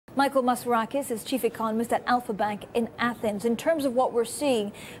Michael Massourakis is chief economist at Alpha Bank in Athens. In terms of what we're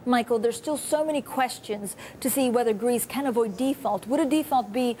seeing, Michael, there's still so many questions to see whether Greece can avoid default. Would a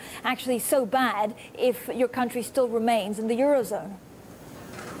default be actually so bad if your country still remains in the Eurozone?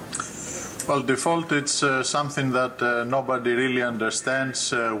 Well, default, it's something that nobody really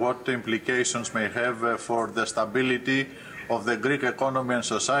understands what implications may have for the stability of the Greek economy and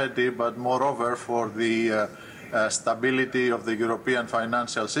society, but moreover for the stability of the European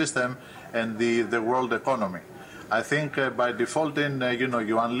financial system and the world economy. I think by defaulting,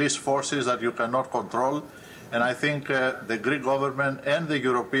 you unleash forces that you cannot control. And I think the Greek government and the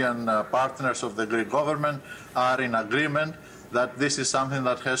European partners of the Greek government are in agreement that this is something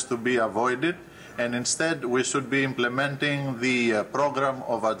that has to be avoided. And instead, we should be implementing the program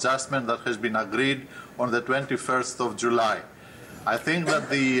of adjustment that has been agreed on the 21st of July. I think that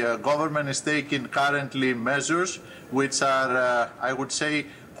the government is taking currently measures which are, I would say,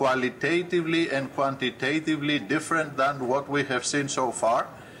 qualitatively and quantitatively different than what we have seen so far,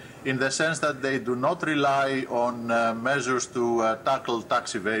 in the sense that they do not rely on measures to tackle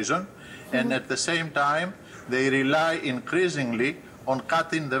tax evasion, and at the same time, they rely increasingly on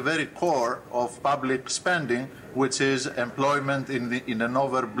cutting the very core of public spending, which is employment in an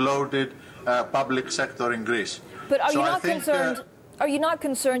over-bloated public sector in Greece. But are you not concerned? Are you not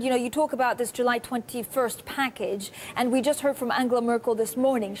concerned? You talk about this July 21st package, and we just heard from Angela Merkel this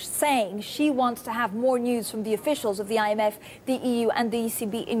morning saying she wants to have more news from the officials of the IMF, the EU and the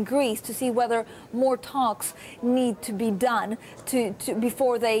ECB in Greece to see whether more talks need to be done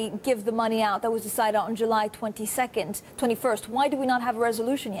before they give the money out that was decided on July 21st. Why do we not have a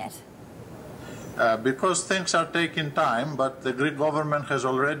resolution yet? Because things are taking time, but the Greek government has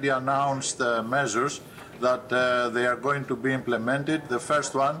already announced measures that they are going to be implemented. The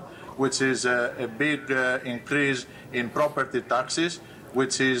first one, which is a big increase in property taxes,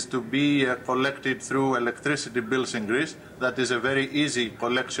 which is to be collected through electricity bills in Greece. That is a very easy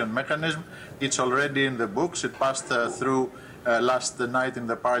collection mechanism. It's already in the books. It passed through last night in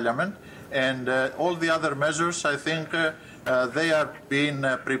the parliament. And all the other measures, I think, they are being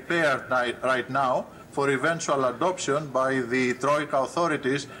prepared right now for eventual adoption by the Troika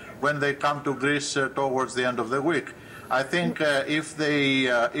authorities when they come to Greece towards the end of the week. I think if they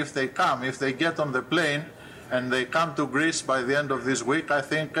get on the plane and they come to Greece by the end of this week, I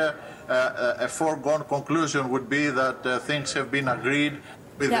think a foregone conclusion would be that things have been agreed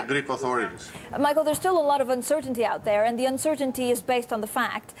with the Greek authorities. Michael, there's still a lot of uncertainty out there, and the uncertainty is based on the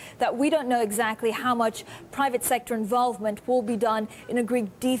fact that we don't know exactly how much private sector involvement will be done in a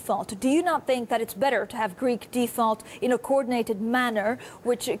Greek default. Do you not think that it's better to have Greek default in a coordinated manner,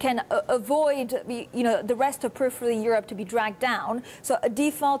 which can avoid the rest of peripheral Europe to be dragged down? So a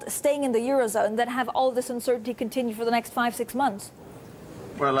default staying in the Eurozone, then have all this uncertainty continue for the next 5-6 months?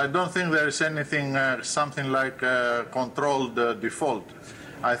 Well, I don't think there is anything, something like controlled default.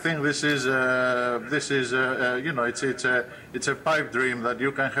 I think this is it's a pipe dream that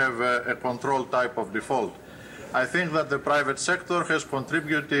you can have a controlled type of default. I think that the private sector has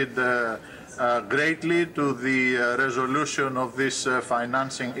contributed greatly to the resolution of these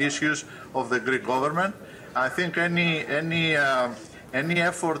financing issues of the Greek government. I think any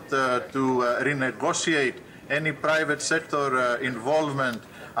effort to renegotiate any private sector involvement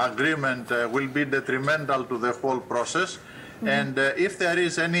agreement will be detrimental to the whole process. And if there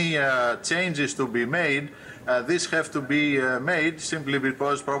is any changes to be made, these have to be made simply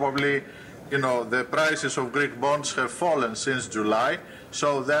because probably, the prices of Greek bonds have fallen since July.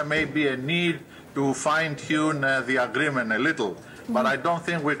 So there may be a need to fine-tune the agreement a little. But I don't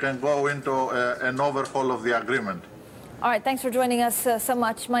think we can go into an overhaul of the agreement. All right, thanks for joining us so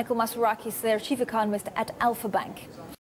much. Michael Massourakis there, chief economist at Alpha Bank.